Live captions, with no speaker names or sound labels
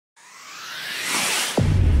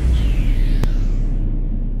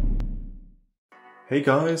Hey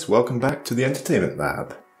guys, welcome back to the Entertainment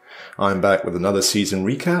Lab. I'm back with another season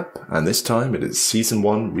recap, and this time it is Season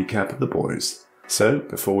 1 recap of The Boys. So,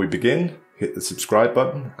 before we begin, hit the subscribe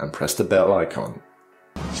button and press the bell icon.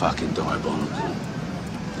 Fucking diabolical.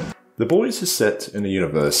 The Boys is set in a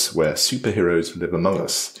universe where superheroes live among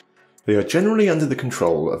us. They are generally under the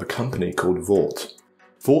control of a company called Vought.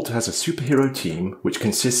 Vought has a superhero team which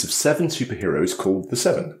consists of 7 superheroes called the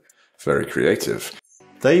Seven. Very creative.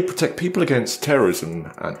 They protect people against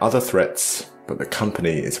terrorism and other threats, but the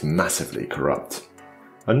company is massively corrupt.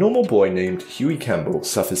 A normal boy named Huey Campbell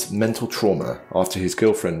suffers mental trauma after his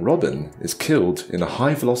girlfriend Robin is killed in a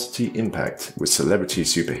high-velocity impact with celebrity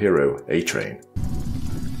superhero A-Train.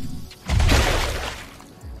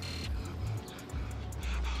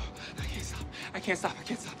 I can't stop.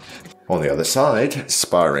 On the other side,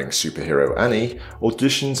 aspiring superhero Annie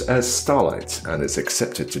auditions as Starlight and is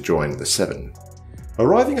accepted to join the Seven.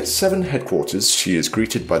 Arriving at Seven headquarters, she is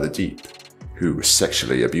greeted by the Deep, who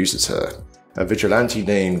sexually abuses her. A vigilante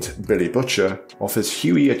named Billy Butcher offers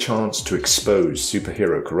Huey a chance to expose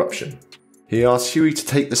superhero corruption. He asks Huey to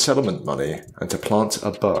take the settlement money and to plant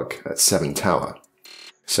a bug at Seven Tower.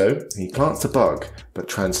 So, he plants the bug, but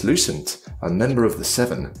Translucent, a member of the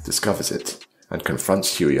Seven, discovers it and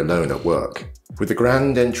confronts Huey alone at work. With the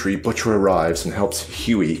grand entry, Butcher arrives and helps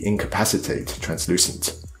Huey incapacitate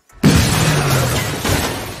Translucent.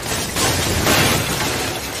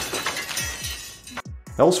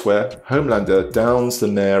 Elsewhere, Homelander downs the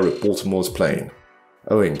mayor of Baltimore's plane,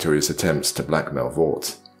 owing to his attempts to blackmail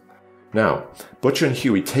Vought. Now, Butcher and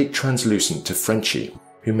Huey take Translucent to Frenchie,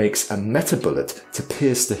 who makes a meta-bullet to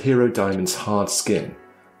pierce the Hero Diamond's hard skin,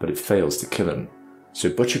 but it fails to kill him.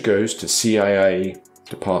 So Butcher goes to CIA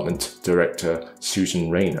Department Director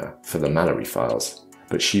Susan Rayner for the Mallory files,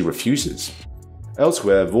 but she refuses.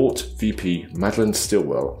 Elsewhere, Vought VP Madeline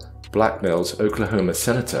Stillwell blackmails Oklahoma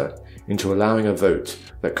Senator into allowing a vote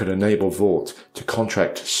that could enable Vought to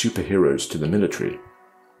contract superheroes to the military.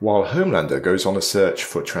 While Homelander goes on a search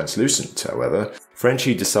for Translucent, however,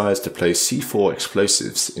 Frenchie decides to place C4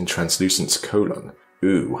 explosives in Translucent's colon,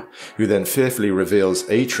 who then fearfully reveals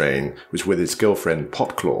A-Train was with his girlfriend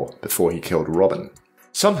Popclaw before he killed Robin.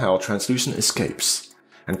 Somehow Translucent escapes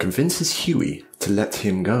and convinces Huey to let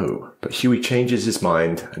him go, but Huey changes his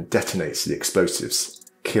mind and detonates the explosives,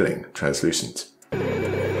 killing Translucent.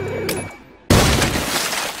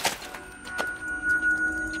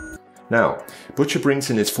 Now, Butcher brings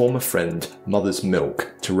in his former friend, Mother's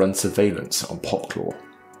Milk, to run surveillance on Popclaw.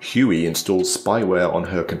 Huey installs spyware on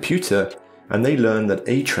her computer, and they learn that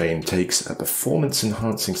A-Train takes a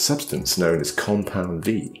performance-enhancing substance known as Compound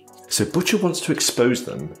V. So Butcher wants to expose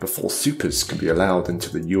them before supers can be allowed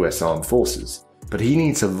into the US Armed Forces, but he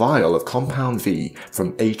needs a vial of Compound V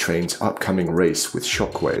from A-Train's upcoming race with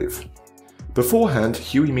Shockwave. Beforehand,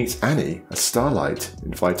 Huey meets Annie as Starlight,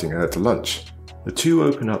 inviting her to lunch. The two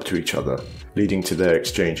open up to each other, leading to their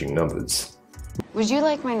exchanging numbers. Would you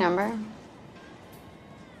like my number?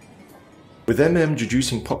 With MM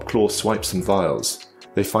deducing Popclaw swipes some vials,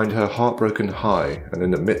 they find her heartbroken high and in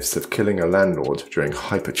the midst of killing a landlord during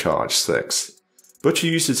hypercharged sex. Butcher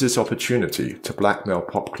uses this opportunity to blackmail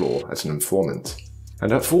Popclaw as an informant.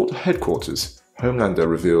 And at Vought headquarters, Homelander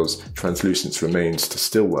reveals Translucent's remains to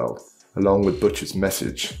Stillwell, along with Butcher's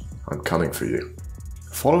message, "I'm coming for you."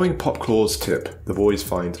 Following Popclaw's tip, the boys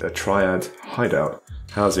find a triad hideout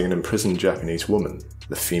housing an imprisoned Japanese woman,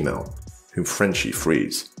 the Female, whom Frenchie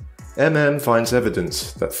frees. MM finds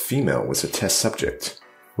evidence that Female was a test subject.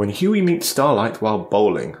 When Huey meets Starlight while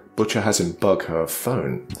bowling, Butcher has him bug her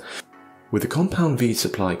phone. With the Compound V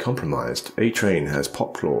supply compromised, A-Train has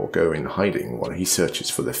Popclaw go in hiding while he searches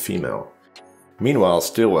for the Female. Meanwhile,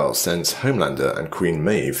 Stillwell sends Homelander and Queen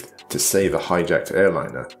Maeve to save a hijacked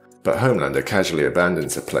airliner, but Homelander casually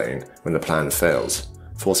abandons the plane when the plan fails,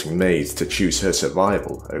 forcing Maeve to choose her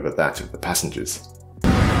survival over that of the passengers.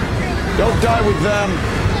 Don't die with them!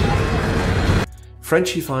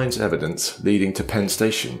 Frenchie finds evidence leading to Penn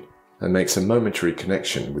Station and makes a momentary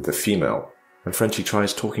connection with the Female, and Frenchie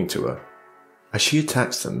tries talking to her. As she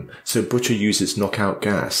attacks them, so Butcher uses knockout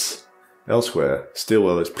gas. Elsewhere,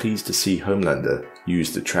 Stillwell is pleased to see Homelander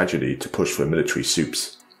use the tragedy to push for military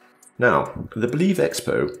soups. Now, at the Believe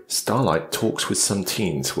Expo, Starlight talks with some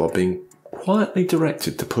teens while being quietly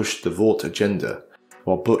directed to push the Vought agenda,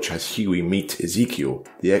 while Butch has Huey meet Ezekiel,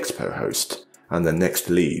 the Expo host, and the next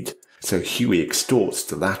lead, so Huey extorts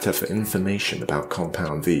the latter for information about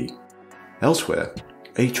Compound V. Elsewhere,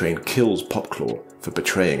 A-Train kills Popclaw for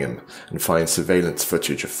betraying him and finds surveillance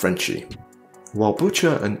footage of Frenchie. While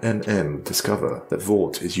Butcher and MM discover that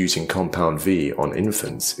Vought is using Compound V on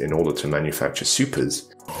infants in order to manufacture supers,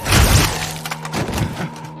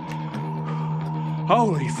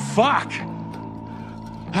 Holy fuck!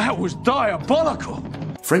 That was diabolical!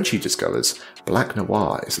 Frenchie discovers Black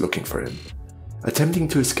Noir is looking for him. Attempting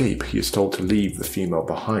to escape, he is told to leave the female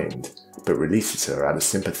behind, but releases her out of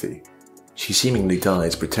sympathy. She seemingly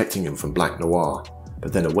dies protecting him from Black Noir,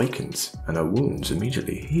 but then awakens and her wounds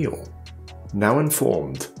immediately heal. Now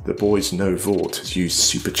informed, the boys know Vought has used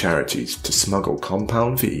super charities to smuggle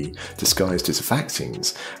Compound V disguised as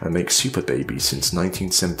vaccines and make super babies since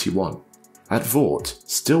 1971. At Vought,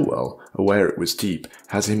 Stillwell, aware it was deep,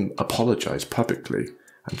 has him apologize publicly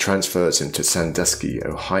and transfers him to Sandusky,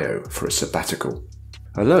 Ohio for a sabbatical.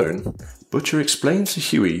 Alone, Butcher explains to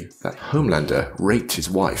Huey that Homelander raped his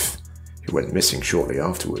wife, who went missing shortly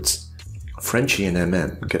afterwards. Frenchie and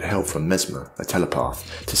MM get help from Mesmer, a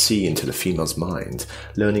telepath, to see into the female's mind,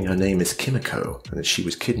 learning her name is Kimiko and that she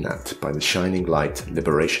was kidnapped by the Shining Light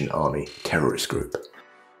Liberation Army terrorist group.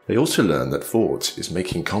 They also learn that Vought is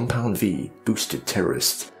making Compound V boosted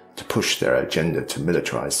terrorists to push their agenda to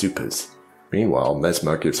militarize supers. Meanwhile,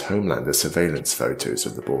 Mesmer gives Homelander surveillance photos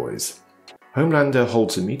of the boys. Homelander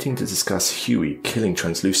holds a meeting to discuss Huey killing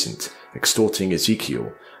Translucent, extorting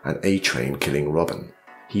Ezekiel, and A-Train killing Robin.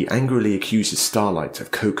 He angrily accuses Starlight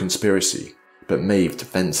of co-conspiracy, but Maeve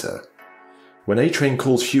defends her. When A-Train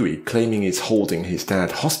calls Huey, claiming he's holding his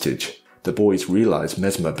dad hostage, the boys realize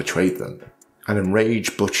Mesmer betrayed them. An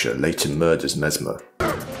enraged Butcher later murders Mesmer.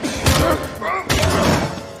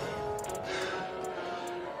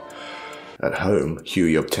 At home,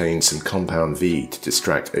 Huey obtains some Compound V to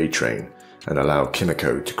distract A-Train and allow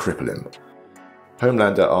Kimiko to cripple him.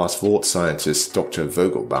 Homelander asks Vought scientist Dr.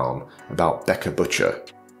 Vogelbaum about Becca Butcher,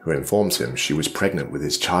 who informs him she was pregnant with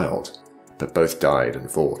his child, but both died and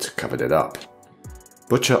Vought covered it up.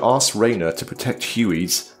 Butcher asks Raynor to protect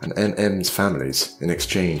Huey's and MM's families in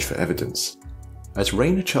exchange for evidence. As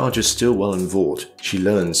Raynor charges Stillwell and Vought, she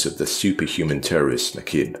learns of the superhuman terrorist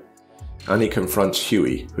Nakib. Annie confronts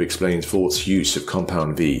Huey, who explains Vaught's use of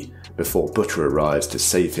Compound V before Butcher arrives to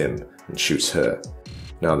save him and shoots her.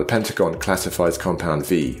 Now the Pentagon classifies Compound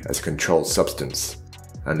V as a controlled substance,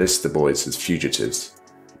 and lists the boys as fugitives.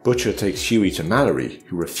 Butcher takes Huey to Mallory,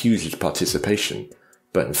 who refuses participation,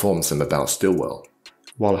 but informs them about Stillwell.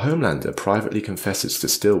 While Homelander privately confesses to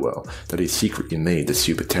Stillwell that he secretly made the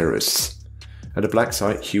super terrorists. At a black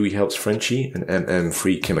site, Huey helps Frenchie and MM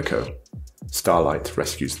free Kimiko. Starlight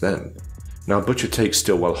rescues them. Now Butcher takes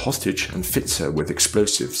Stillwell hostage and fits her with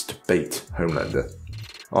explosives to bait Homelander.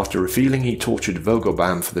 After revealing he tortured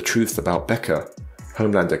Vogelbaum for the truth about Becca,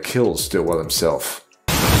 Homelander kills Stillwell himself.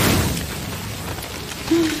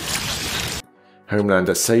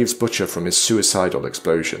 Homelander saves Butcher from his suicidal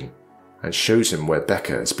explosion and shows him where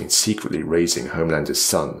Becca has been secretly raising Homelander's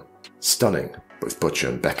son, stunning both Butcher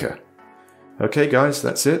and Becca. Okay guys,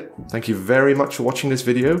 that's it. Thank you very much for watching this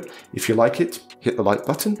video. If you like it, hit the like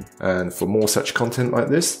button, and for more such content like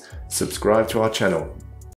this, subscribe to our channel.